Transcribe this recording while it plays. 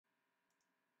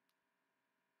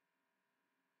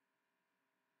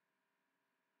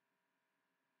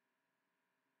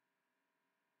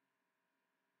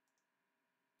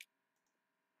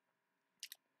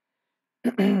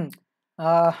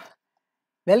uh,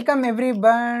 welcome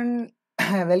everyone.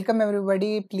 Welcome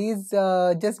everybody. Please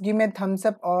just give me a thumbs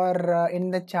up or in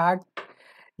the chat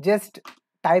just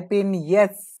type in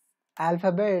yes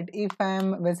alphabet if I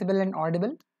am visible and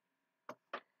audible.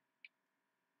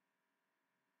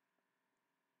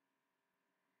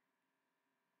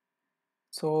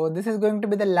 So this is going to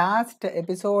be the last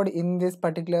episode in this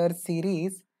particular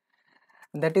series.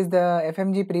 That is the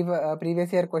FMG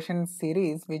previous year question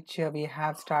series, which we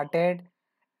have started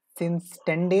since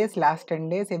 10 days, last 10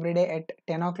 days, every day at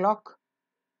 10 o'clock.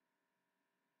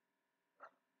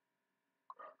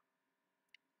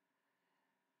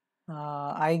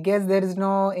 I guess there is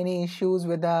no any issues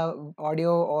with the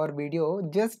audio or video.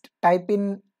 Just type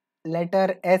in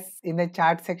letter S in the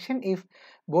chat section if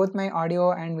both my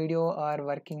audio and video are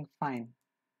working fine.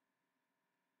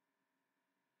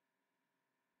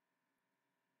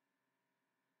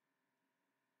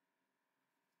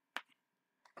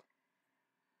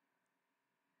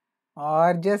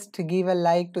 Or just give a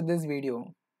like to this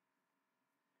video.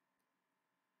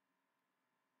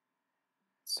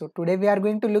 So today we are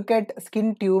going to look at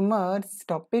skin tumors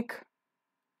topic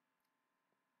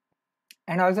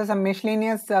and also some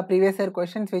miscellaneous previous year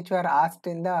questions which were asked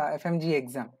in the FMG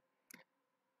exam.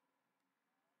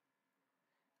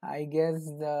 I guess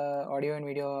the audio and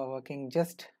video are working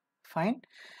just fine.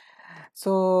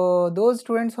 So those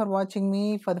students who are watching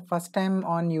me for the first time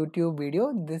on YouTube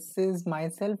video, this is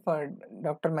myself,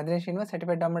 Dr. Maddineni Srinivas,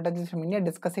 certified dermatologist from India,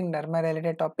 discussing derma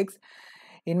related topics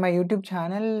in my YouTube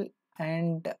channel.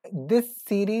 And this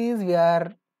series we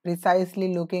are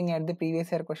precisely looking at the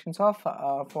previous year questions of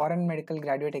foreign medical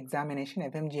graduate examination,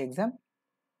 FMG exam.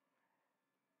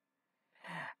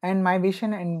 And my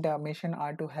vision and mission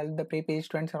are to help the pre-PhD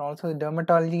students and also the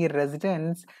dermatology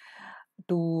residents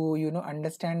to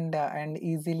understand and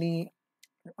easily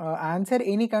answer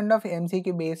any kind of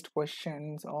MCQ based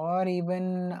questions, or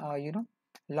even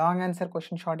long answer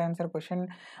question, short answer question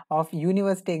of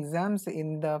university exams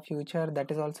in the future,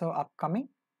 that is also upcoming.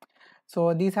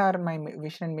 So these are my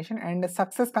vision and mission, and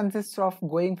success consists of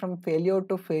going from failure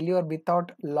to failure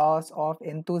without loss of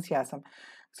enthusiasm.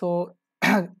 So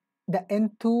the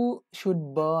enthu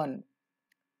should burn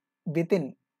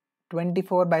within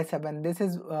 24/7. This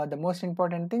is the most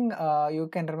important thing you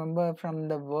can remember from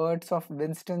the words of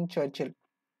Winston Churchill.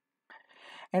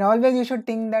 And always you should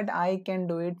think that I can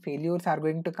do it. Failures are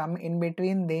going to come in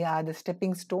between. They are the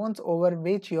stepping stones over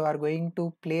which you are going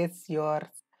to place your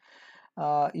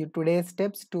today's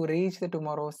steps to reach the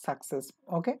tomorrow's success.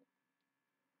 Okay.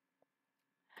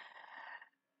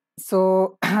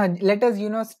 So let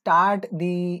us start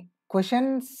the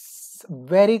questions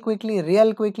very quickly,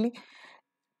 real quickly.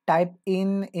 Type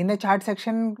in the chat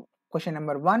section question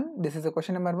number 1. This is a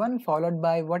question number 1 followed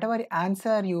by whatever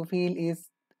answer you feel is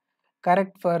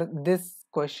correct for this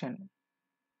question.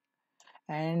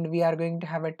 And we are going to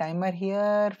have a timer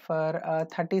here for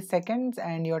 30 seconds,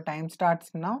 and your time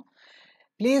starts now.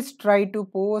 Please try to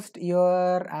post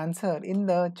your answer in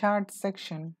the chat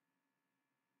section.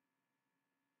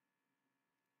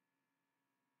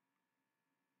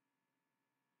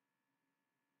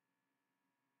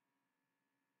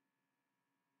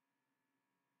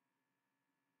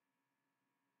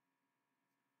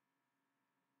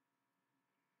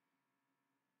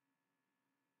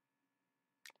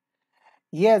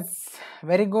 Yes,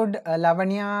 very good,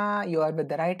 Lavanya. You are with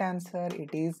the right answer. It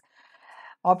is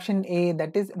option A,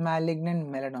 that is malignant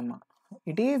melanoma.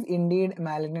 It is indeed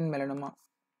malignant melanoma.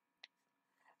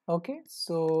 Okay,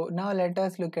 so now let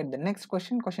us look at the next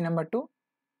question, question number 2.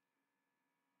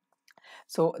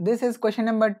 So this is question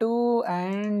number 2,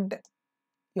 and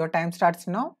your time starts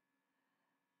now.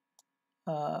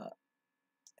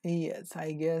 Yes,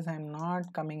 I guess I'm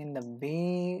not coming in the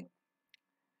way.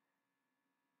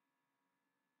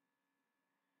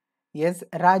 Yes,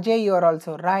 Rajay, you are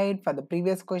also right for the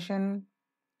previous question.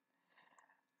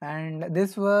 And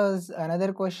this was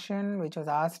another question which was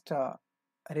asked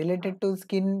related to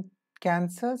skin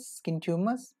cancers, skin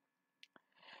tumors.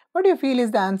 What do you feel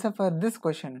is the answer for this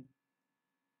question?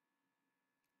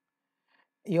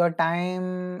 Your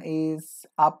time is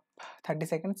up, 30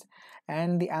 seconds.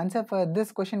 And the answer for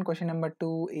this question, question number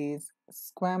 2, is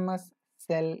squamous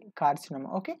cell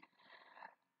carcinoma. Okay.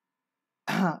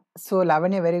 So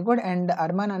Lavanya, very good. And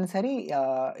Arman Ansari,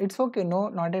 it's okay, no,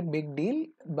 not a big deal,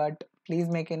 but please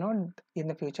make a note in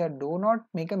the future, do not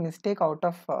make a mistake out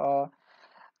of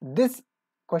this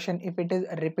question if it is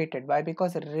repeated. Why?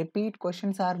 Because repeat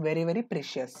questions are very, very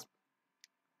precious.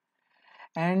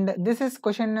 And this is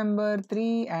question number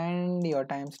 3, and your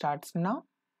time starts now.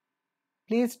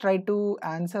 Please try to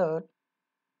answer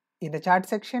in the chat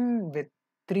section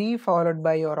 3 followed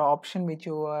by your option which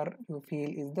you feel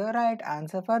is the right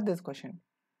answer for this question.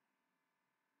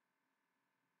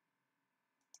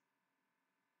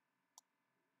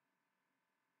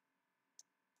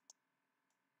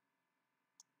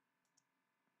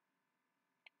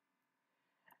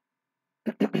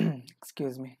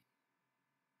 Excuse me.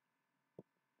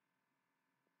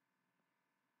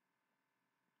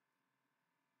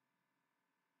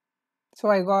 So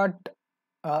I got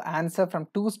answer from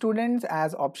 2 students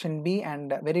as option B,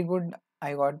 and very good,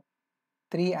 I got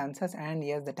 3 answers, and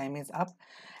yes, the time is up.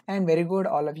 And very good,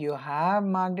 all of you have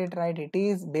marked it right. It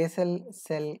is basal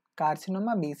cell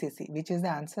carcinoma, BCC, which is the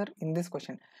answer in this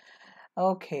question.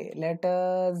 Okay, let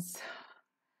us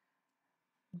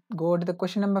go to the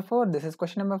question number 4. This is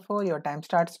question number 4. Your time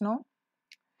starts now.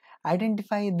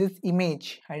 Identify this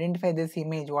image. Identify this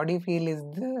image. What do you feel is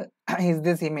the is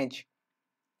this image?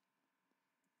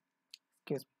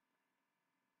 Excuse me.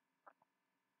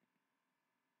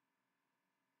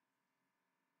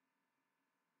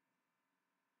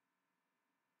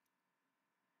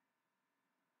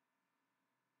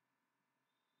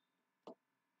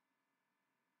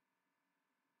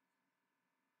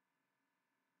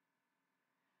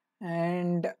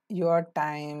 And your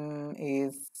time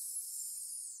is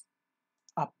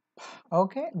up.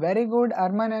 Okay, very good.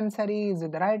 Arman Ansari is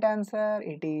the right answer.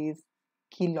 It is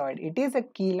keloid. It is a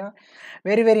keloid.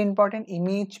 Very important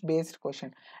image based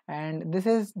question. And this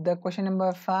is the question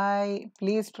number 5.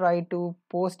 Please try to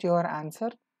post your answer.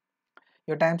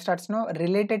 Your time starts now.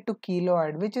 Related to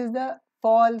keloid, which is the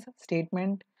false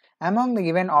statement among the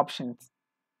given options.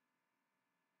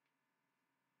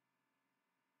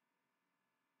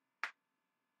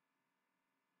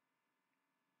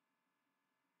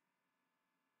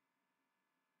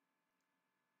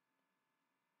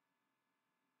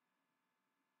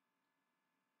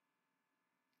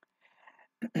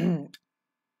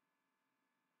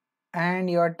 And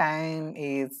your time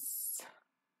is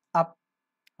up.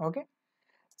 Okay,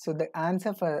 so the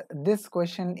answer for this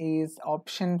question is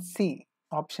option C.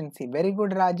 Option C. Very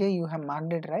good, Rajay, you have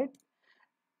marked it right.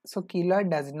 So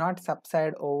keloid does not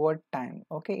subside over time.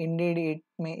 Okay, indeed it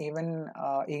may even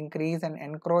increase and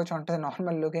encroach onto the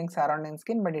normal looking surrounding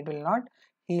skin, but it will not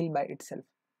heal by itself.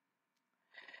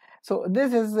 So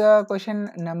this is question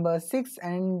number 6,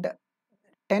 and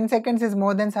 10 seconds is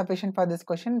more than sufficient for this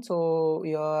question. So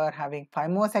you are having 5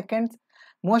 more seconds.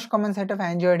 Most common set of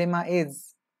angioedema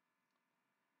is,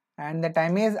 and the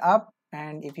time is up,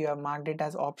 and if you have marked it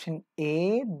as option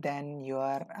A, then you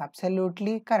are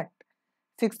absolutely correct.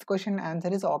 Sixth question answer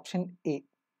is option A.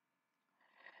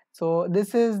 So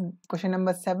this is question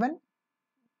number 7,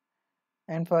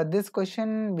 and for this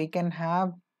question we can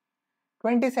have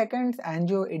 20 seconds.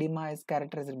 Angioedema is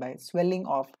characterized by swelling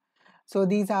of. So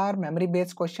these are memory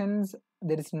based questions.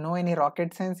 There is no any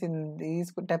rocket science in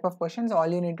these type of questions.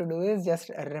 All you need to do is just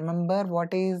remember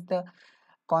what is the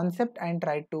concept and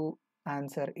try to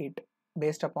answer it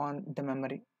based upon the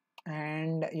memory.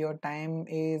 And your time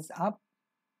is up.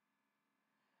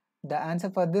 The answer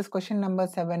for this question number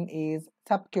 7 is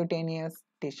subcutaneous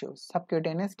tissues.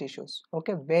 Subcutaneous tissues.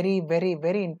 Okay,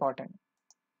 very important.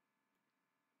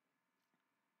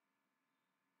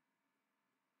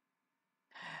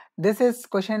 This is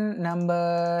question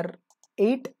number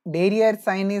 8. Barrier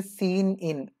sign is seen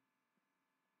in.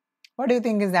 What do you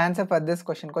think is the answer for this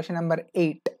question? Question number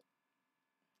 8.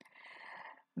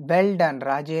 Well done,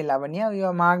 Rajay Lavanya. You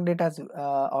have marked it as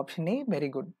option A. Very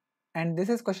good. And this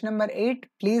is question number 8.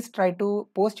 Please try to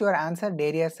post your answer.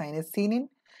 Barrier sign is seen in.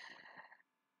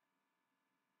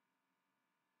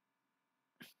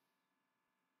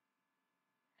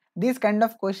 These kind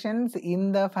of questions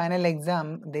in the final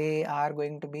exam, they are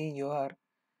going to be your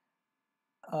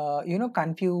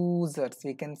confusers,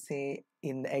 we can say.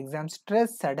 In the exam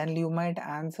stress, suddenly you might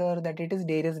answer that it is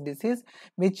Darius disease,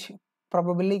 which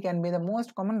probably can be the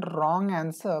most common wrong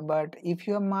answer. But if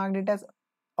you have marked it as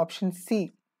option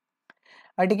C,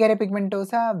 urticaria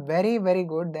pigmentosa, very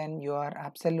good, then you are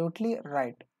absolutely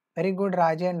right. Very good,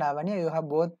 Raja and Lavanya, you have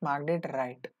both marked it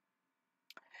right.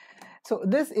 So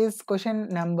this is question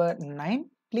number 9.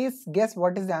 Please guess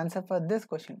what is the answer for this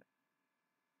question.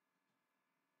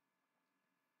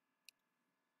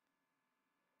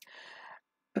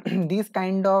 These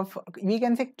kind of, we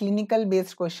can say, clinical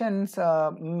based questions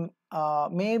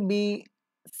may be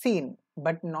seen,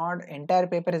 but not entire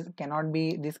paper cannot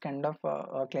be this kind of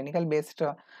clinical based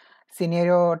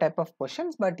scenario type of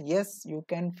questions. But yes, you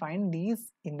can find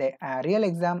these in the real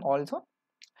exam also.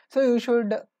 So you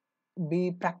should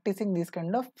be practicing these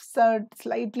kind of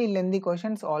slightly lengthy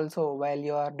questions also while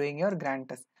you are doing your grand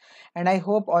test. And I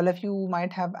hope all of you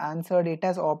might have answered it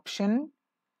as option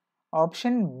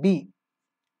Option B.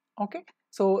 Okay,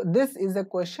 so this is a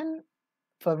question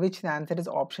for which the answer is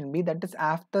option B, that is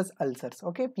aphthous ulcers.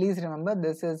 Okay, please remember,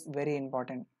 this is very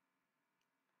important.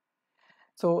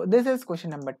 So this is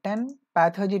question number 10.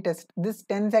 Pathology test. This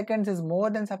 10 seconds is more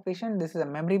than sufficient. This is a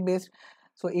memory based.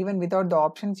 So even without the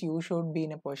options, you should be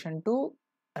in a position to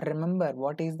remember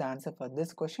what is the answer for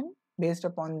this question based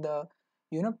upon the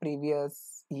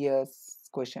previous year's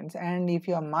questions. And if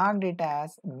you are marked it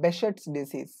as Behcet's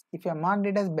disease,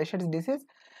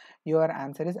 your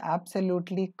answer is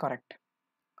absolutely correct.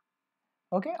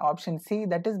 Okay, option C,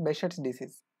 that is Behcet's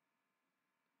disease.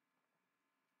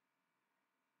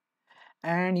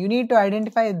 And you need to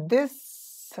identify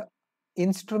this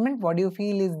instrument. What do you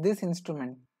feel is this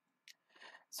instrument?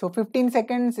 So 15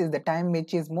 seconds is the time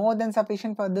which is more than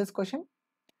sufficient for this question.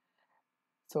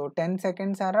 So 10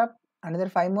 seconds are up, another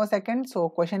 5 more seconds. So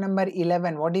question number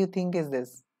 11, what do you think is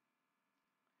this?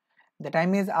 The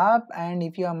time is up, and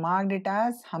if you are marked it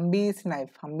as Humbee's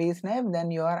knife,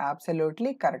 then you are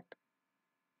absolutely correct.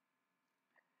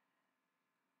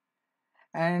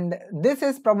 And this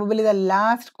is probably the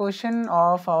last question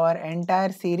of our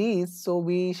entire series. So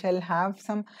we shall have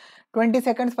some 20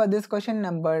 seconds for this question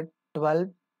number 12.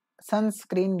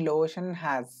 Sunscreen lotion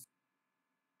has.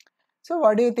 So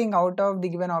what do you think out of the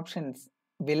given options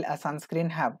will a sunscreen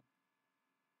have?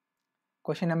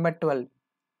 Question number 12.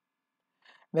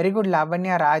 Very good,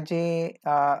 Lavanya, Raje,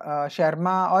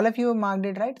 Sharma, all of you marked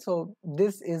it right. So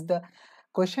this is the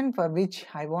question for which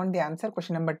I want the answer.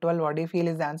 Question number 12, what do you feel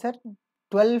is the answer?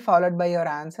 12 followed by your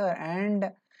answer,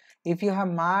 and if you have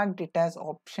marked it as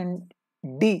option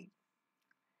D,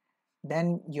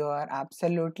 then you are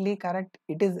absolutely correct.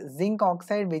 It is zinc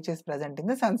oxide which is present in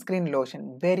the sunscreen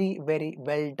lotion. Very, very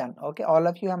well done. Okay, all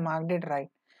of you have marked it right.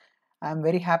 I am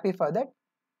very happy for that.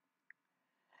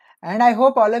 And I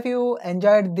hope all of you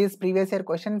enjoyed this previous year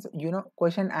questions,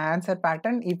 question answer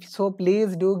pattern. If so,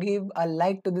 please do give a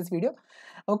like to this video.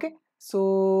 Okay,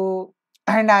 so,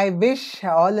 and I wish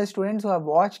all the students who have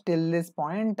watched till this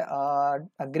point a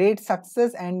great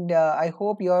success, and I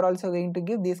hope you are also going to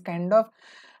give this kind of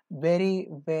very,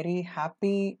 very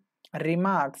happy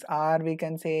remarks, or we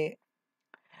can say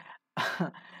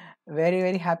very,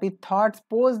 very happy thoughts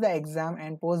post the exam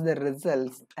and post the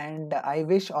results. And I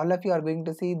wish all of you are going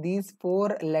to see these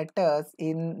 4 letters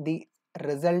in the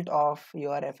result of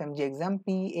your FMG exam,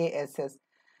 PASS.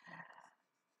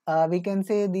 We can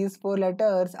say these 4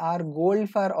 letters are gold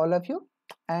for all of you,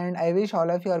 and I wish all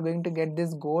of you are going to get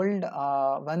this gold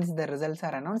once the results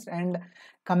are announced. And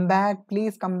come back,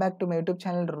 please come back to my YouTube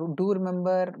channel. Do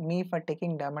remember me for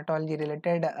taking dermatology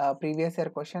related previous year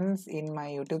questions in my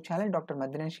YouTube channel.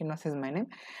 DrMaddineni Srinivas is my name,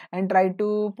 and try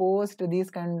to post these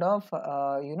kind of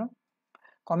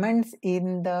comments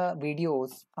in the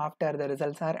videos after the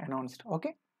results are announced.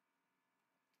 Okay,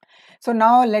 so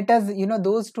now let us,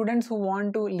 those students who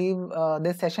want to leave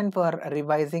this session for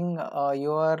revising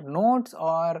your notes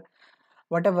or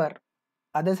whatever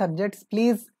other subjects,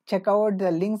 please check out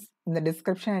the links in the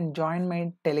description and join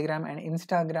my Telegram and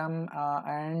Instagram,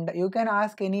 and you can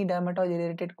ask any dermatology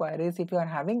related queries if you are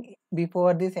having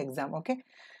before this exam. Okay,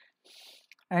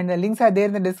 and the links are there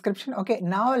in the description. Okay,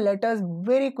 now let us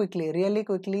very quickly, really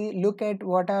quickly look at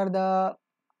what are the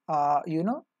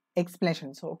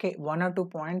explanations. Okay, 1 or 2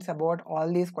 points about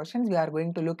all these questions. We are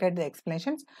going to look at the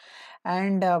explanations,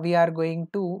 and we are going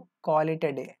to call it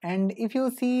a day. And if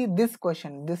you see this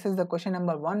question, this is the question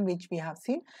number 1 which we have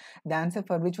seen, the answer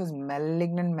for which was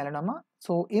malignant melanoma.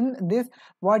 So in this,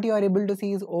 what you are able to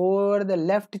see is over the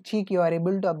left cheek you are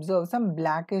able to observe some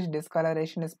blackish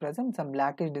discoloration is present,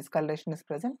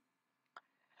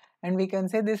 and we can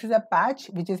say this is a patch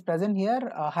which is present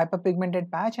here, a hyperpigmented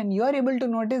patch, and you are able to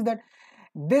notice that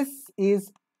this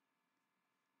is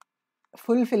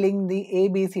fulfilling the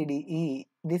ABCDE.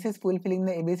 This is fulfilling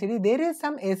the ABCD. There is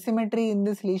some asymmetry in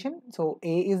this lesion. So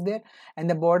A is there, and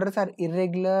the borders are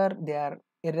irregular. They are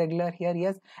irregular here,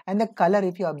 yes. And the color,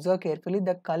 if you observe carefully,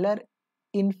 the color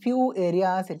in few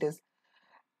areas it is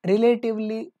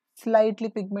relatively slightly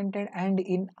pigmented, and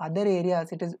in other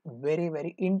areas it is very,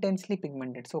 very intensely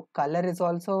pigmented. So color is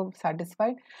also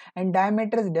satisfied, and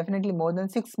diameter is definitely more than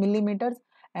 6 millimeters.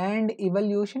 And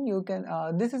evolution, you can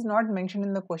this is not mentioned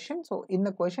in the question. So in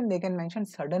the question they can mention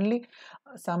suddenly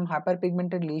some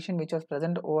hyperpigmented lesion which was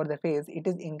present over the face, it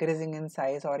is increasing in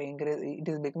size, or it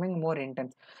is becoming more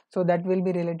intense. So that will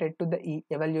be related to the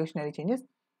evolutionary changes.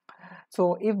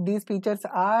 So if these features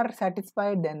are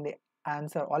satisfied, then the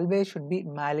answer always should be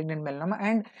malignant melanoma.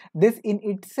 And this in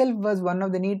itself was one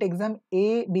of the NEET exam.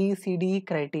 A, B, C, D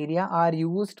criteria are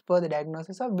used for the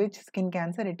diagnosis of which skin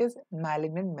cancer. It is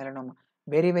malignant melanoma.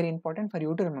 Very, very important for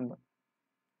you to remember.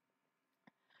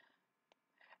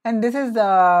 And this is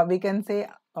we can say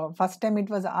first time it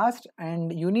was asked,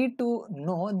 and you need to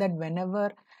know that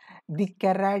whenever the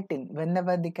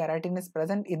keratin is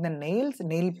present in the nail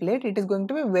plate, it is going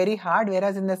to be very hard,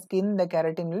 whereas in the skin the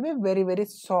keratin will be very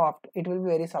soft. It will be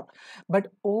very soft,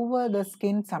 but over the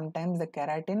skin sometimes the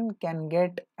keratin can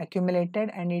get accumulated,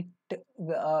 and it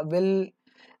will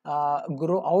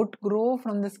outgrow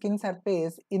from the skin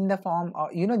surface in the form of,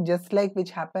 just like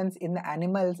which happens in the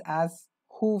animals as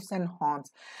hooves and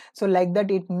horns. So like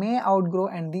that it may outgrow,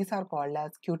 and these are called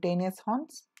as cutaneous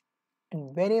horns.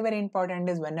 And very important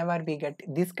is whenever we get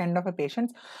this kind of a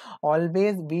patients,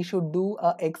 always we should do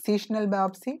a excisional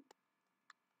biopsy.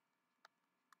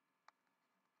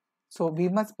 So we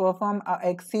must perform a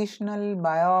excisional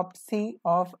biopsy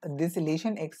of this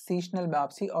lesion,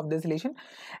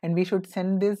 and we should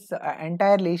send this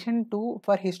entire lesion to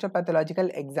for histopathological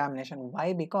examination.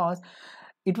 Why? Because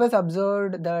it was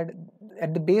observed that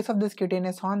at the base of this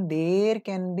cutaneous horn there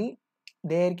can be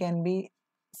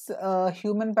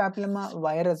human papilloma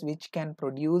virus which can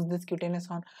produce this cutaneous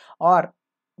horn, or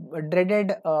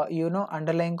dreaded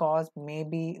underlying cause may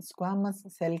be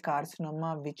squamous cell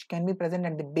carcinoma, which can be present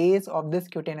at the base of this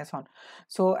cutaneous horn.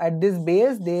 So at this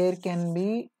base there can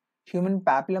be human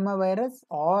papilloma virus,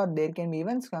 or there can be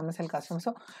even squamous cell carcinoma.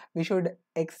 So we should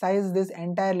excise this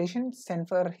entire lesion, send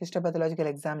for histopathological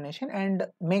examination, and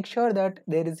make sure that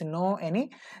there is no any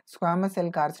squamous cell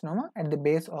carcinoma at the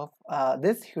base of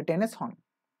this cutaneous horn.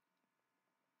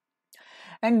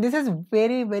 And this is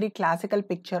very classical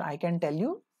picture, I can tell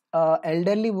you.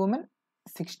 Elderly woman,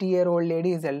 60-year-old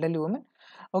lady is elderly woman,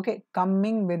 okay,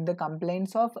 coming with the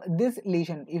complaints of this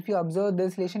lesion. If you observe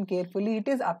this lesion carefully, it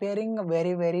is appearing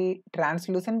very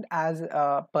translucent, as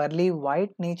pearly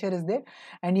white nature is there,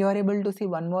 and you are able to see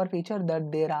one more feature,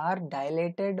 that there are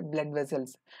dilated blood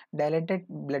vessels. Dilated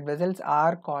blood vessels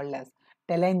are called as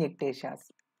telangiectasias.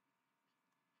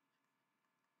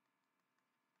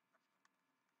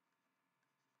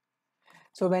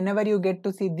 So whenever you get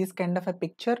to see this kind of a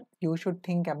picture, you should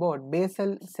think about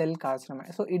basal cell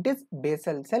carcinoma. So it is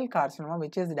basal cell carcinoma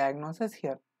which is diagnosis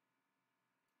here.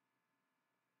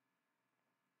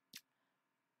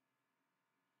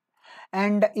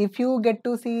 And if you get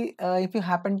to see, if you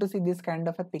happen to see this kind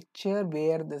of a picture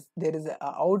where there is a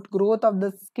outgrowth of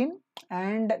the skin,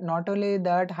 and not only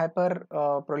that, hyper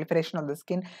proliferation of the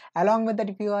skin, along with that,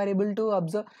 if you are able to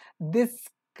observe this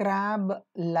crab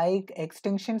like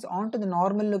extensions onto the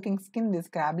normal looking skin,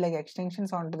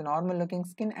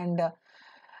 and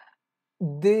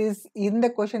this in the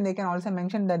question they can also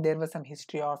mention that there was some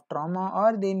history of trauma,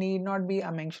 or they need not be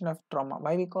a mention of trauma.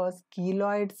 Why? Because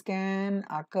keloids can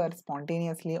occur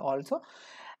spontaneously also.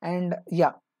 And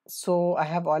yeah, so I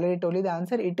have already told you the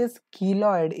answer. It is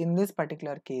keloid in this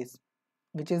particular case,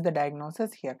 which is the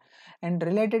diagnosis here. And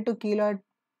related to keloid,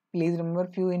 please remember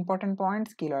few important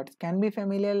points. Keloids can be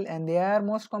familial, and they are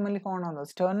most commonly found on the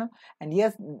sternum. And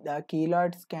yes, the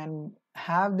keloids can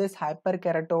have this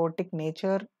hyperkeratotic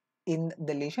nature in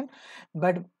the lesion,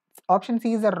 but option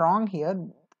C is wrong here.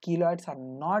 Keloids are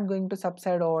not going to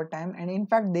subside over time, and in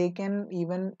fact they can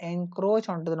even encroach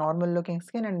onto the normal looking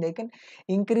skin, and they can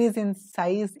increase in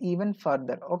size even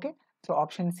further. Okay, so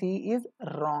option C is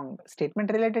wrong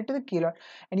statement related to the keloid.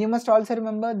 And you must also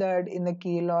remember that in the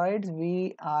keloids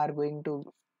we are going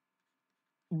to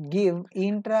give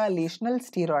intralesional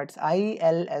steroids.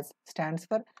 ILS stands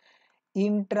for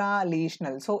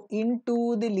intralesional. So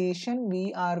into the lesion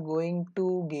we are going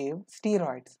to give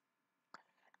steroids.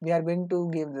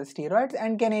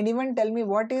 And can anyone tell me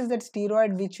what is that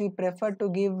steroid which we prefer to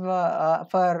give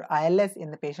for ILS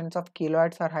in the patients of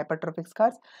keloids or hypertrophic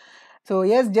scars? So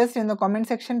yes, just in the comment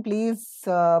section please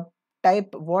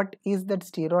type what is that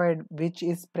steroid which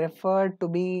is preferred to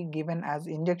be given as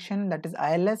injection, that is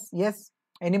ILS. Yes,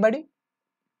 anybody?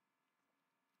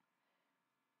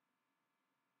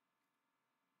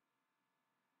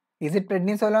 Is it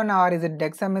prednisolone, or is it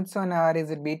dexamethasone, or is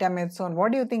it betamethasone?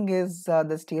 What do you think is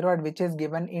the steroid which is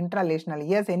given intralesionally?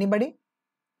 Yes, anybody?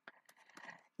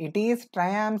 It is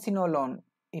triamcinolone.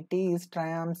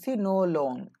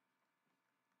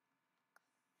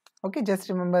 Okay, just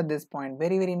remember this point.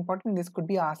 Very important. This could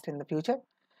be asked in the future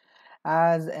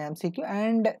as MCQ.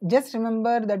 And just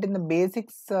remember that in the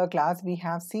basics class we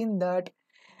have seen that,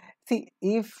 see,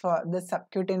 if the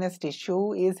subcutaneous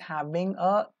tissue is having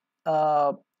a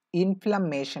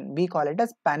inflammation, we call it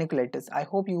as panniculitis. I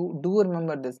hope you do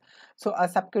remember this. So a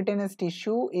subcutaneous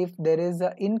tissue, if there is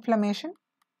a inflammation,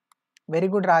 very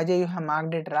good, Raja, you have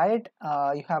marked it right.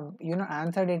 You have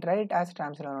answered it right as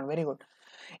triamcinolone. Very good.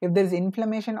 If there is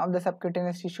inflammation of the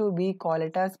subcutaneous tissue, we call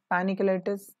it as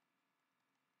panniculitis.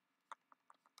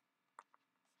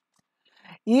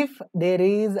 If there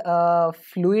is a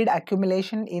fluid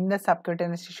accumulation in the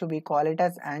subcutaneous tissue, we call it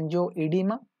as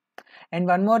angioedema. And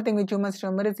one more thing which you must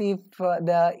remember is if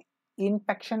the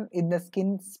infection in the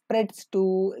skin spreads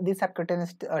to the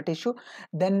subcutaneous tissue,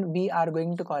 then we are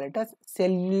going to call it as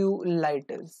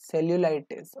cellulitis.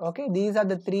 Okay, these are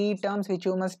the three terms which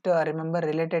you must remember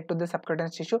related to the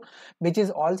subcutaneous tissue, which is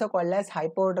also called as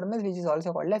hypodermis, which is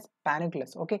also called as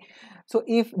panicles. Okay, so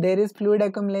if there is fluid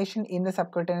accumulation in the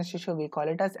subcutaneous tissue, we call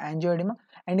it as angioedema.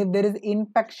 And if there is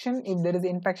infection,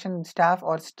 staph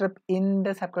or strep in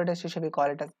the subcutaneous tissue, we call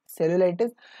it as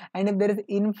cellulitis. And if there is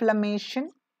inflammatory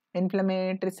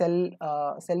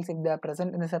cells, if they are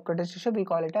present in the subcutaneous tissue, we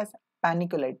call it as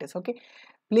paniculitis. Okay,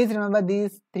 please remember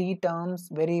these three terms,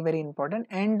 very very important.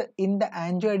 And in the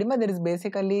angioedema, there is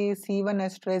basically C1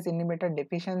 esterase inhibitor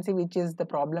deficiency, which is the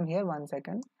problem here. One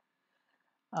second.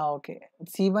 Okay,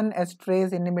 C1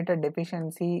 esterase inhibitor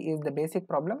deficiency is the basic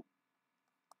problem.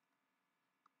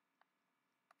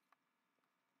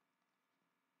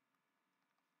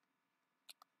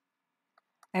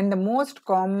 And the most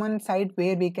common site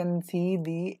where we can see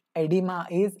the edema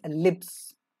is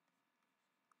lips.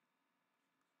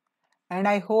 And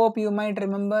I hope you might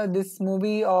remember this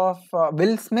movie of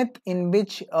Will Smith, in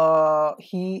which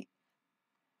he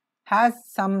has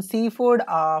some seafood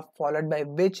followed by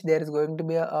which there is going to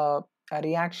be a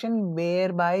reaction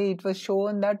whereby it was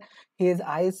shown that his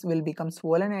eyes will become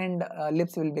swollen and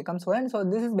lips will become swollen. So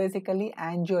this is basically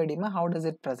angioedema. How does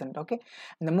it present? Okay,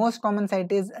 and the most common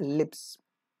site is lips.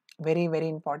 Very very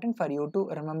important for you to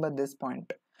remember this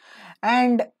point.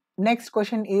 And next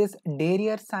question is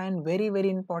Darrier sign, very very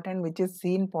important, which is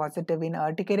seen positive in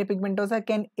urticaria pigmentosa.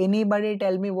 Can anybody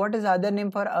tell me what is the other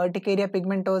name for urticaria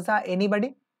pigmentosa?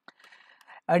 Anybody?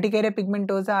 Urticaria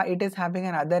pigmentosa, it is having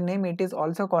another name. It is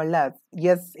also called as,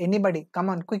 yes, anybody, come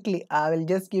on quickly. I will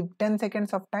just give 10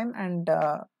 seconds of time, and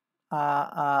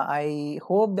I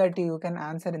hope that you can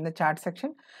answer in the chat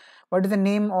section. What is the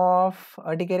name of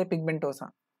urticaria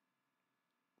pigmentosa?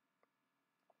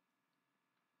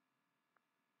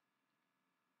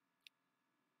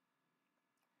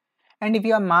 And if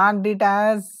you have marked it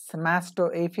as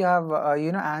if you have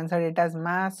answered it as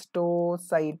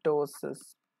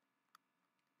mastocytosis,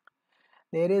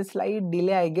 there is slight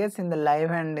delay, I guess, in the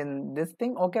live and in this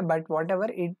thing. Okay, but whatever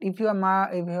it, if you have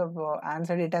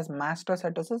answered it as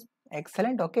mastocytosis,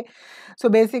 excellent. Okay, so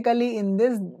basically in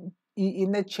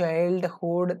the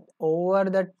childhood, over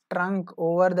the trunk,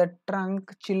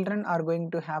 children are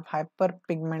going to have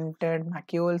hyperpigmented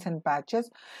macules and patches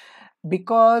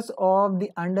because of the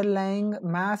underlying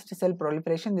mast cell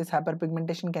proliferation. This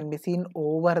hyperpigmentation can be seen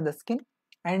over the skin,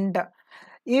 and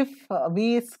if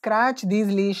we scratch these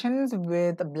lesions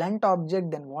with a blunt object,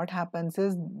 then what happens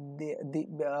is the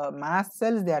mast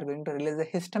cells, they are going to release a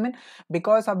histamine,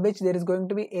 because of which there is going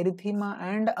to be erythema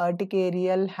and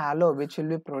urticarial halo, which will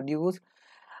be produced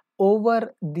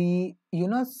over the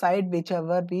side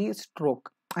whichever we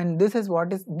stroke. And this is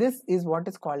what is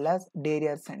called as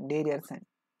Darrier sign.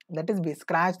 That is, we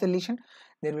scratch the lesion,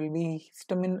 there will be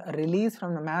histamine release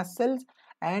from the mast cells,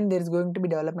 and there is going to be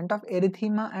development of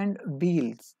erythema and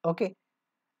wheals. Okay,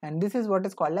 and this is what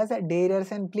is called as a Darrier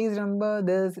sign. Please remember,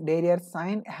 this Darrier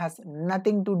sign has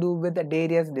nothing to do with the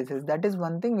Darrier's disease. That is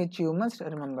one thing which you must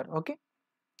remember. Okay,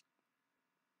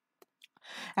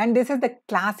 and this is the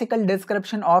classical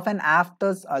description of an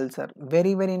aphthous ulcer,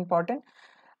 very very important.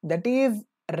 That is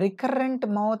recurrent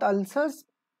mouth ulcers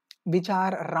which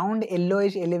are round,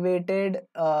 yellowish, elevated,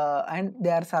 and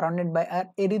they are surrounded by an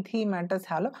erythematous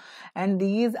halo, and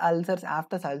these ulcers,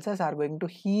 aphthous ulcers, are going to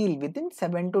heal within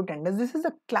 7 to 10 days. This is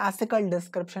a classical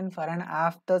description for an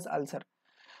aphthous ulcer.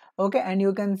 Okay, and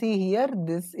you can see here,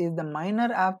 this is the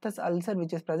minor aphthous ulcer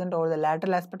which is present over the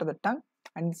lateral aspect of the tongue,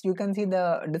 and you can see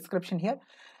the description here.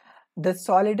 The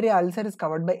solitary ulcer is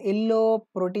covered by yellow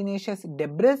proteinaceous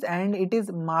debris, and it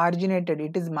is marginated,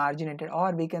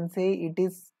 or we can say it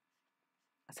is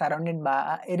surrounded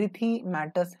by a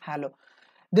erythematous halo.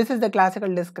 This is the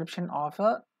classical description of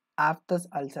a aphthous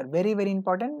ulcer. Very very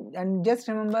important. And just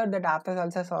remember that aphthous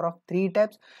ulcers are of three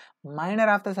types: minor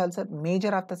aphthous ulcer,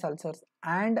 major aphthous ulcers,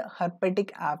 and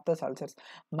herpetic aphthous ulcers.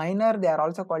 Minor, they are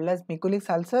also called as Mikulicz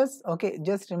ulcers. Okay,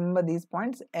 just remember these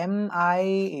points.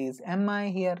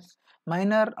 Mi here.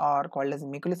 Minor are called as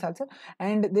Mikulicz ulcer,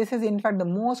 and this is in fact the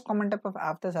most common type of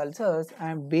aphthous ulcers,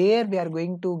 and where we are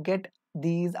going to get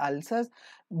these ulcers,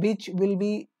 which will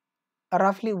be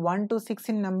roughly 1 to 6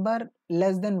 in number,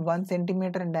 less than 1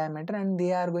 centimeter in diameter, and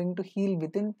they are going to heal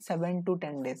within 7 to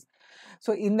 10 days.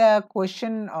 So in the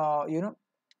question,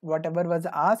 whatever was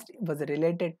asked was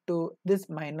related to this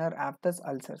minor aphthous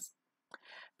ulcers.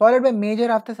 followed by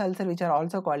major aphthous ulcer, which are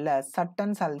also called as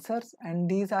Sutton's ulcers, and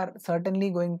these are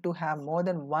certainly going to have more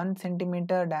than 1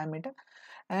 centimeter diameter,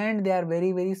 and they are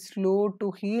very slow to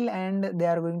heal, and they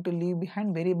are going to leave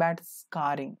behind very bad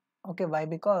scarring. Okay, why?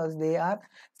 Because they are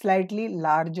slightly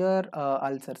larger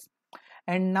ulcers.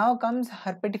 And now comes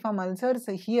herpetiform ulcers.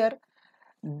 Here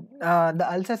the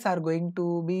ulcers are going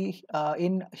to be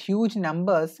in huge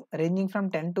numbers ranging from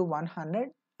 10 to 100,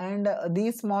 and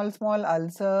these small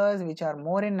ulcers which are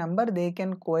more in number, they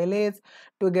can coalesce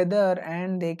together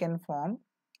and they can form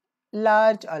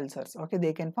large ulcers. Okay,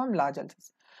 they can form large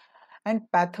ulcers. And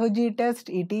pathology test,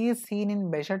 it is seen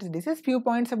in Behçet's disease. Few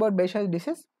points about Behçet's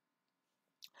disease.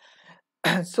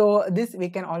 So this we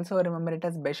can also remember it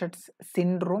as Behçet's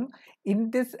syndrome.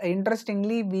 In this,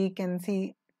 interestingly, we can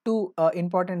see two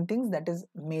important things, that is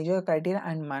major criteria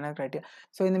and minor criteria.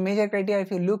 So in the major criteria,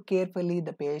 if you look carefully,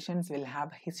 the patients will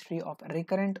have history of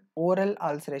recurrent oral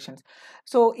ulcerations.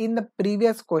 So in the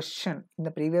previous question,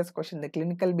 the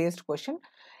clinical based question,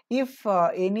 if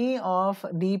any of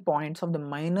the points of the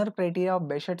minor criteria of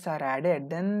Behçet's are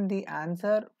added, then the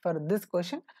answer for this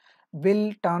question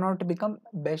will turn out to become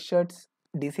Behçet's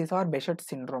disease or Behçet's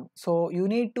syndrome. So you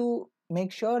need to make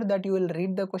sure that you will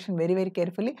read the question very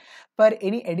carefully for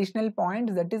any additional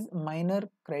points, that is minor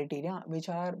criteria, which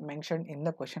are mentioned in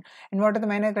the question. And what are the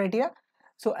minor criteria?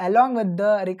 So along with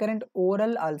the recurrent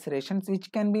oral ulcerations, which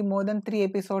can be more than 3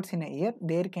 episodes in a year,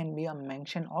 there can be a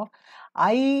mention of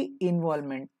eye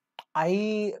involvement.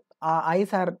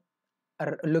 Eyes are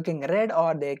looking red,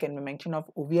 or they can be mention of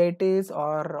uveitis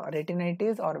or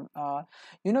retinitis or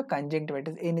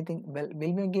conjunctivitis. Anything will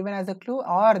be given as a clue,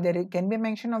 or there can be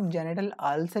mention of genital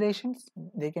ulcerations.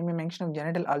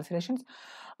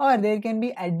 Or there can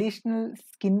be additional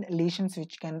skin lesions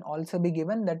which can also be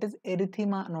given, that is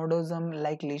erythema nodosum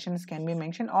like lesions can be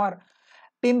mentioned, or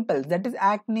pimples, that is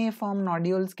acneiform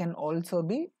nodules, can also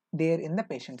be there in the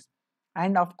patients.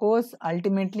 And of course,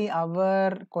 ultimately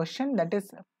our question, that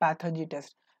is pathology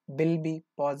test, will be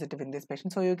positive in this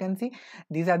patient. So you can see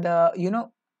these are the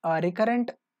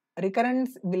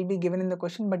recurrence will be given in the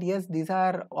question, but yes, these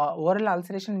are oral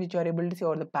ulceration which you are able to see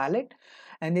over the palate,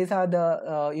 and these are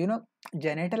the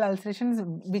genital ulcerations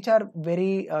which are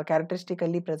very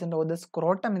characteristically present over the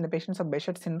scrotum in the patients of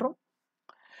Behçet syndrome.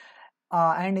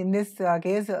 And in this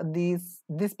case,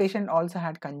 this patient also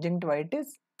had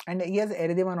conjunctivitis, and yes,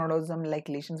 erythema nodosum like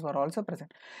lesions were also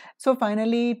present. So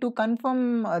finally, to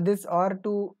confirm this, or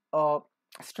to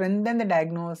strengthen the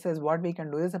diagnosis, what we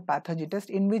can do is a pathology test,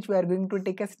 in which we are going to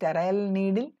take a sterile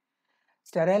needle.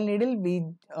 We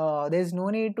there is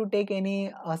no need to take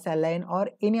any saline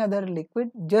or any other liquid.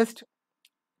 Just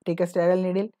take a sterile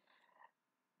needle,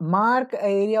 mark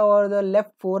area over the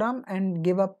left forearm, and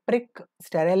give a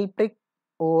sterile prick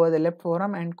over the left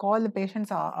forearm, and call the patients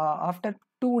after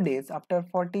 2 days, after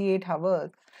 48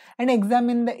 hours, and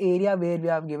examine the area where we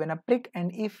have given a prick.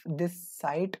 And if this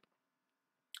site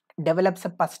develops a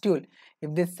pustule,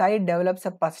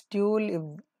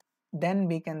 then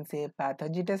we can say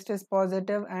pathology test is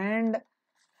positive, and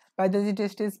pathology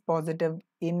test is positive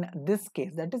in this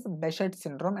case, that is Behçet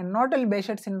syndrome. And not only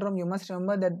Behçet syndrome, you must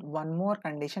remember that one more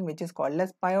condition which is called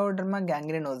as pyoderma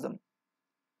gangrenosum.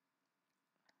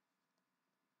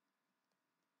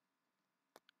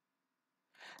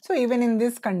 So even in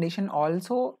this condition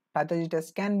also, pathology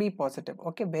test can be positive.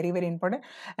 Okay, very important.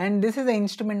 And this is the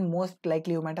instrument most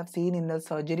likely you might have seen in the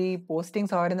surgery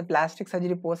postings or in the plastic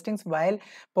surgery postings while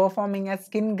performing a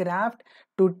skin graft.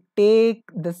 To take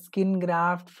the skin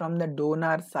graft from the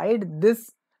donor side,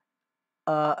 this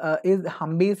is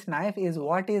Humby's knife is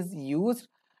what is used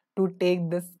to take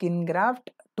the skin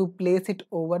graft to place it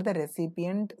over the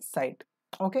recipient site.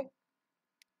 Okay.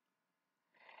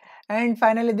 And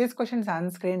finally, this question,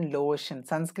 sunscreen lotion.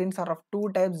 Sunscreens are of two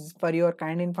types for your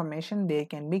kind information. They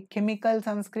can be chemical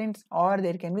sunscreens or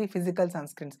there can be physical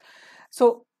sunscreens.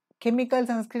 So chemical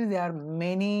sunscreens, there are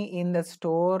many in the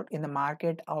store, in the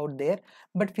market out there,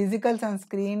 but physical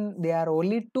sunscreen, there are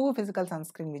only two physical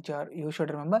sunscreen which are, you should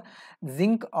remember.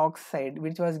 Zinc oxide,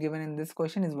 which was given in this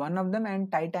question, is one of them,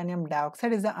 and titanium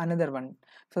dioxide is the another one.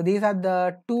 So these are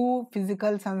the two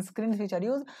physical sunscreens which are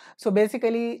used. So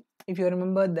basically, if you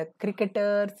remember, the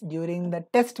cricketers during the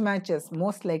test matches,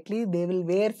 most likely they will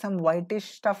wear some whitish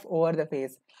stuff over the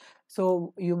face.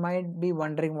 So you might be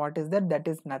wondering what is that? That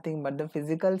is nothing but the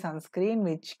physical sunscreen,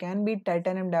 which can be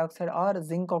titanium dioxide or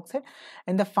zinc oxide.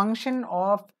 And the function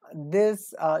of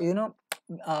this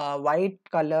white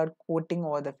colored coating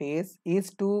over the face is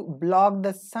to block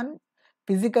the sun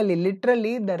physically.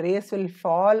 Literally, the rays will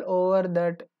fall over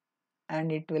that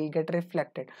and it will get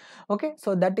reflected. Okay,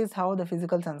 so that is how the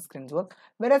physical sunscreens work.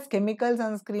 Whereas chemical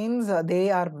sunscreens, they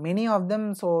are many of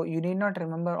them, so you need not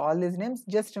remember all these names.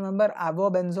 Just remember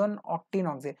avobenzone,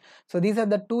 octinoxate. So these are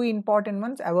the two important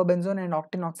ones, avobenzone and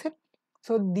octinoxate.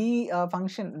 So the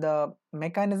the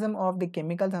mechanism of the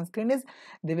chemical sunscreen is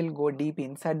they will go deep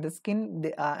inside the skin,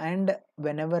 and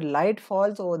whenever light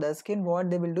falls over the skin,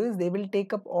 what they will do is they will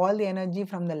take up all the energy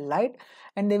from the light,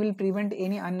 and they will prevent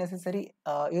any unnecessary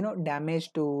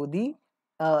damage to the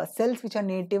cells which are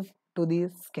native to the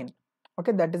skin.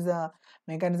 Okay, that is a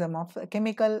mechanism of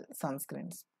chemical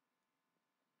sunscreens.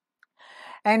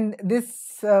 And this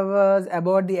was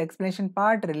about the explanation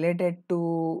part related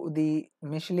to the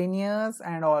miscellaneous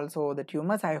and also the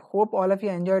tumors. I hope all of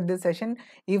you enjoyed this session.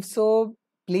 If so,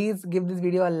 please give this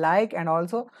video a like, and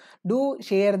also do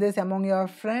share this among your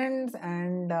friends,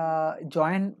 and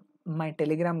join my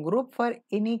Telegram group for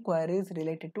any queries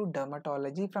related to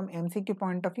dermatology from MCQ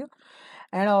point of view,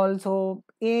 and also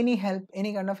any help,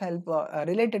 any kind of help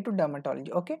related to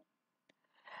dermatology. Okay,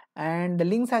 and the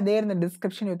links are there in the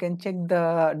description. You can check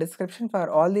the description for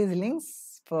all these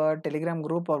links for Telegram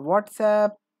group or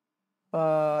WhatsApp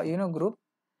group.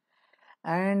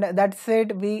 And that's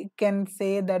it. We can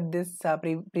say that this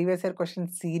previous year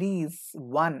question series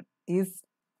 1 is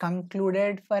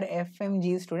concluded for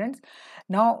FMG students.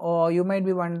 Now you might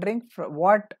be wondering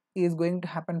what is going to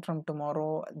happen from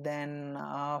tomorrow. Then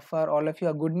for all of you,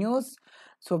 a good news.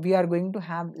 So we are going to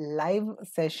have live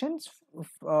sessions.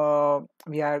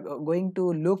 We are going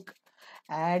to look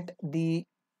at the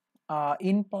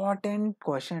important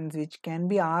questions which can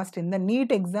be asked in the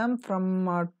NEET exam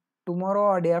from tomorrow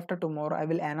or day after tomorrow. I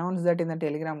will announce that in the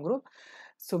Telegram group.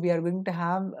 So we are going to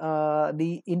have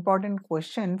the important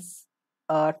questions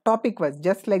topic wise,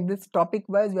 just like this topic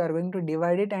wise. We are going to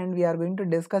divide it, and we are going to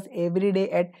discuss every day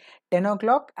at 10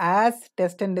 o'clock as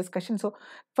test and discussion. So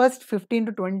first 15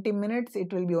 to 20 minutes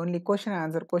it will be only question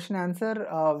answer,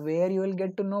 where you will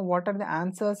get to know what are the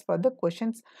answers for the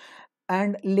questions.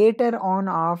 And later on,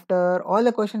 after all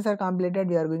the questions are completed,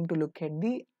 we are going to look at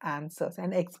the answers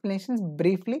and explanations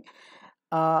briefly.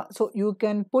 So you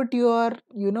can put your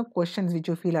questions which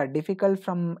you feel are difficult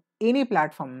from any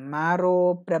platform,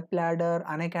 Marrow, Prep Ladder,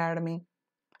 Unacademy,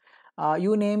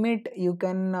 you name it. You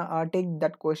can take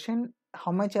that question,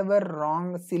 how much ever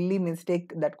wrong silly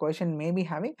mistake that question may be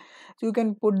having. So you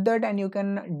can put that, and you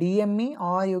can DM me,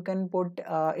 or you can put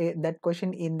that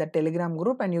question in the Telegram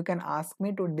group, and you can ask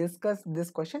me to discuss this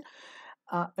question.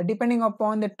 Depending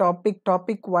upon the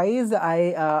topic wise,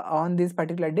 I on these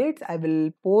particular dates I will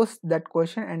post that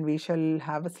question, and we shall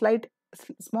have a slight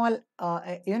small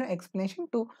explanation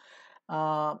to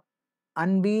uh,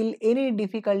 unveil any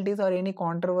difficulties or any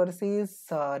controversies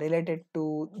related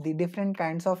to the different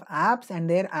kinds of apps and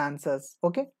their answers.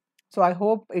 Okay, so I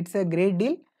hope it's a great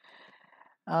deal.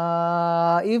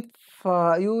 If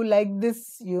you like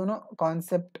this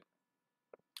concept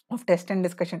of test and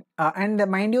discussion, and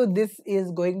mind you, this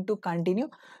is going to continue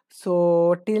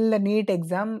so till the NEET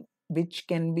exam, which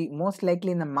can be most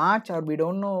likely in the March, or we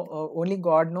don't know, only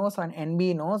God knows, and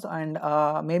NB knows, and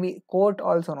maybe court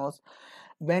also knows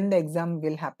when the exam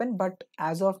will happen. But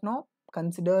as of now,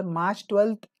 consider March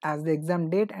 12th as the exam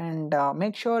date, and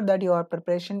make sure that your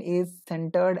preparation is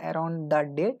centered around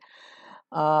that date.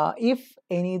 If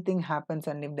anything happens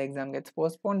and if the exam gets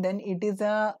postponed, then it is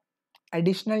a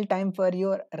additional time for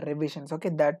your revisions. Okay,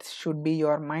 that should be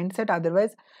your mindset.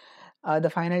 Otherwise, the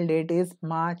final date is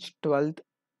March 12th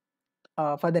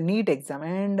for the NEET exam.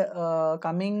 And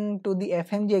coming to the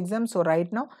FMG exam, so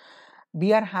right now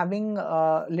we are having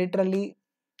literally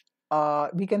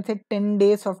we can say 10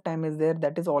 days of time is there.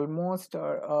 That is almost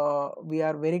we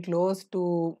are very close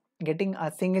to getting a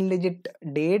single digit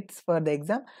dates for the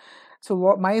exam. So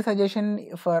what my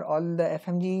suggestion for all the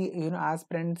FMG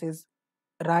aspirants is,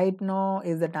 right now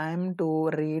is the time to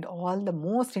read all the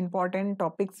most important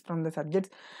topics from the subjects,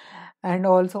 and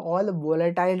also all the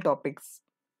volatile topics.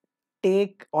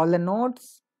 Take all the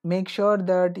notes, make sure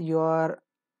that you are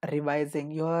revising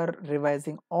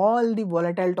all the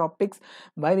volatile topics.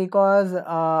 Why? Because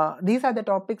these are the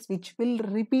topics which will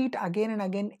repeat again and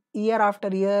again, year after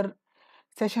year,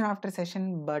 session after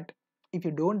session. But if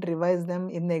you don't revise them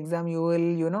in the exam, you will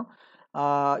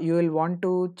you will want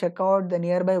to check out the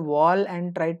nearby wall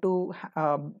and try to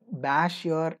bash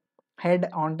your head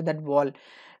onto that wall.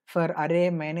 For अरे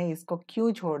मैंने इसको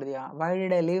क्यों छोड़ दिया, why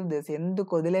did I leave this,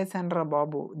 ఎందుకు వదిలేసానురా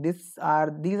బాబు. These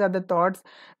are the thoughts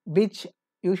which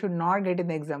you should not get in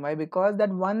the exam. Why? Because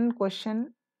that one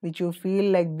question which you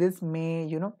feel like this may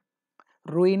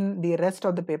ruin the rest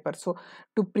of the paper. So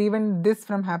to prevent this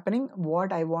from happening,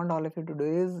 what I want all of you to do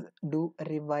is do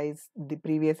revise the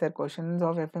previous year questions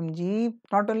of FMG,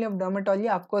 not only of dermatology.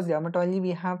 Of course, dermatology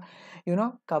we have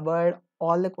covered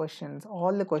all the questions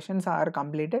are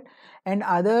completed, and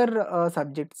other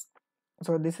subjects.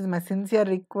 So this is my sincere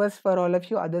request for all of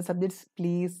you. Other subjects,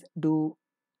 please do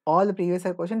all the previous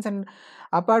year questions, and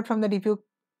apart from that, if you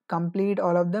complete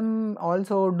all of them,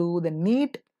 also do the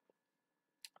NEET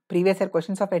previous year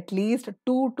questions of at least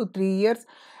 2 to 3 years,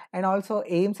 and also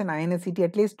AIMS and INICET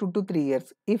at least 2 to 3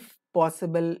 years if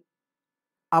possible.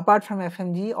 Apart from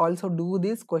FMG, also do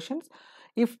these questions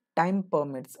if time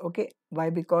permits. Okay, why?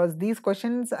 Because these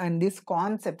questions and these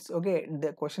concepts, okay,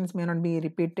 the questions may not be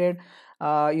repeated,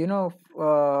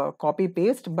 copy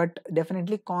paste, but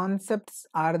definitely concepts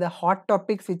are the hot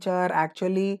topics which are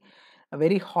actually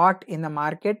very hot in the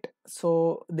market.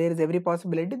 So there is every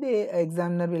possibility the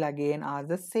examiner will again ask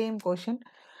the same question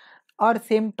or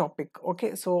same topic.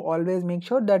 Okay, so always make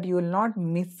sure that you will not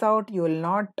miss out, you will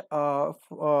not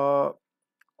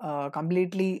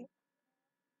completely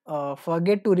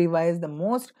forget to revise the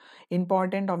most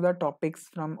important of the topics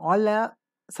from all the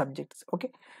subjects.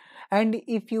 Okay, and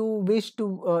if you wish to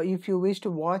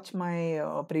watch my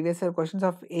previous year questions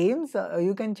of AIMS,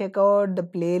 you can check out the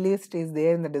playlist is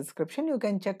there in the description. You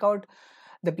can check out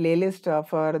the playlist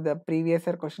for the previous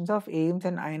year questions of AIMS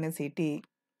and INICET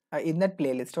in that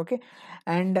playlist. Okay,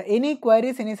 and any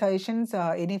queries, any suggestions,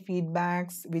 any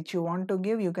feedbacks which you want to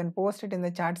give, you can post it in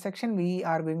the chat section. We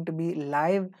are going to be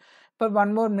live for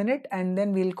 1 more minute and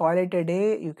then we'll call it a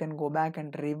day. You can go back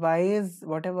and revise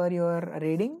whatever you're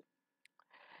reading.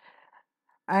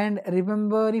 And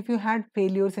remember, if you had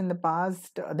failures in the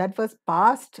past, that was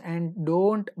past, and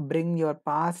don't bring your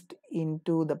past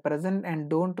into the present, and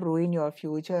don't ruin your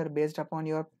future based upon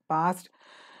your past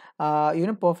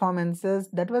performances.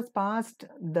 That was past,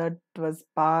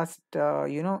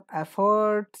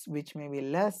 efforts which may be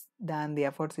less than the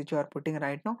efforts which you are putting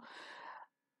right now.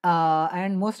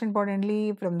 And most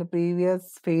importantly, from the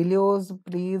previous failures,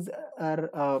 please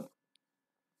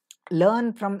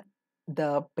learn from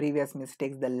the previous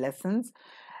mistakes, the lessons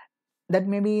that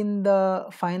maybe in the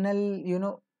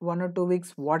final 1 or 2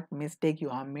 weeks, what mistake you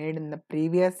have made in the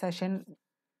previous session,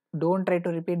 don't try to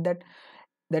repeat that.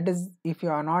 That is, if you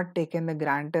are not taken the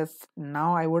grant test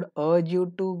now, I would urge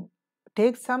you to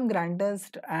take some grant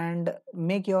test and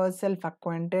make yourself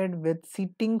acquainted with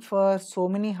sitting for so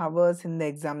many hours in the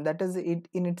exam. That is it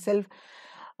in itself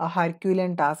a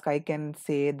Herculean task, I can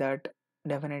say that.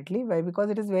 Definitely. Why?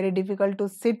 Because it is very difficult to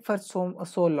sit for so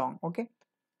long. Okay,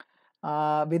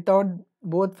 without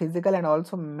both physical and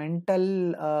also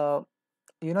mental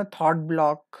thought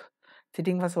block.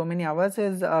 Sitting for so many hours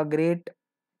is a great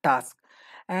task.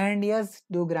 And yes,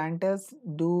 do grant us,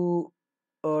 do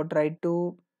try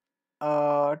to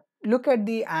look at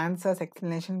the answers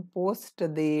explanation post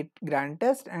the grant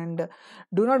test, and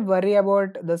do not worry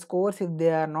about the scores if they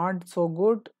are not so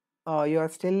good. You are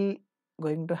still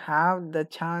going to have the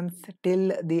chance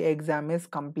till the exam is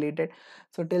completed.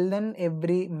 So till then,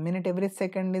 every minute, every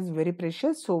second is very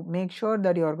precious. So make sure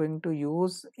that you are going to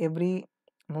use every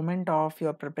moment of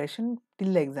your preparation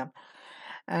till the exam.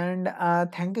 And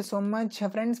thank you so much,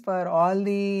 friends, for all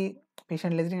the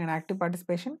patient listening and active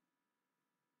participation.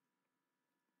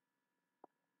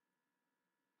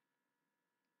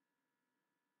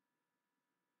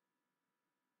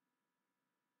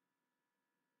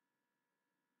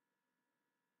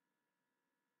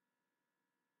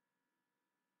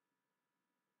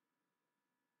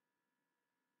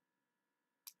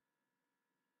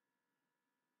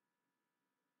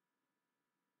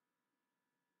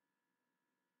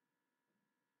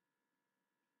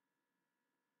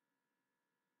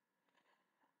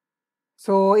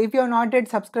 So if you're not yet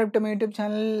subscribed to my YouTube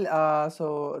channel,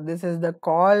 so this is the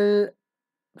call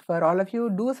for all of you.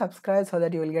 Do subscribe so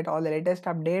that you will get all the latest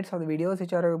updates of the videos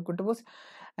which are good to post.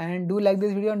 And do like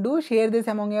this video and do share this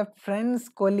among your friends,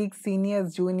 colleagues,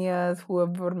 seniors, juniors,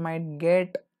 whoever might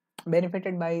get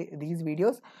benefited by these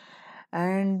videos.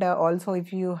 And also,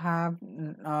 if you have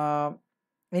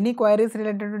any queries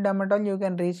related to dermatology, you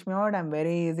can reach me out. I'm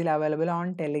very easily available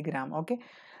on Telegram. Okay.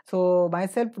 So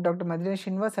myself, Dr. Maddineni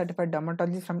Srinivas, certified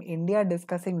dermatologist from India,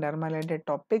 discussing derma-related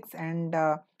topics, and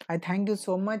I thank you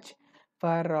so much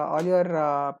for all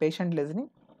your patient listening.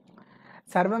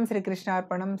 Sarvam Sri Krishna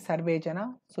Arpanam, Sarve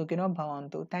Jana Sukhino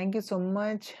Bhavantu. Thank you so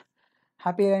much.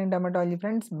 Happy learning dermatology,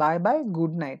 friends. Bye bye.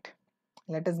 Good night.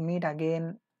 Let us meet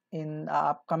again in the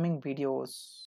upcoming videos.